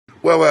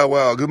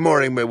Well. Good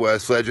morning,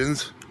 Midwest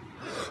legends.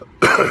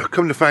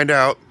 Come to find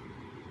out,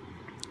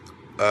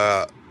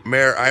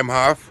 Mayor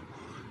Imhoff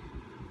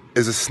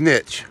is a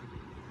snitch.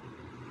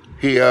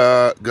 He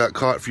got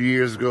caught a few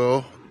years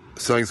ago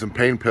selling some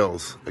pain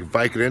pills, like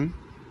Vicodin.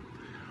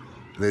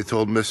 And they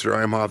told Mr.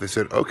 Imhoff, they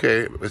said,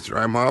 okay, Mr.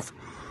 Imhoff,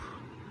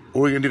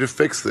 what are we going to do to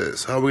fix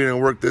this? How are we going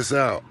to work this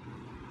out?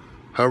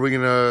 How are we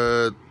going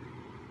to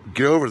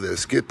get over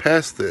this, get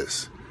past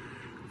this?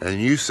 And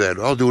you said,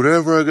 I'll do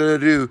whatever I gotta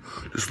do.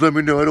 Just let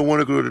me know. I don't want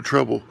to go to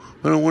trouble.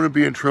 I don't want to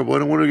be in trouble. I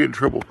don't want to get in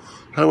trouble.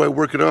 How do I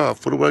work it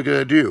off? What do I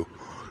gotta do?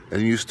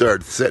 And you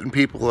start setting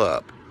people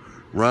up.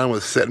 Ron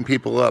was setting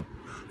people up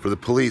for the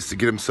police to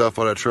get himself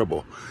out of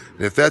trouble.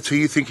 And if that's who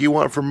you think you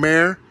want for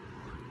mayor,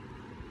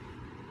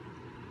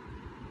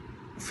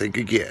 think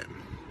again.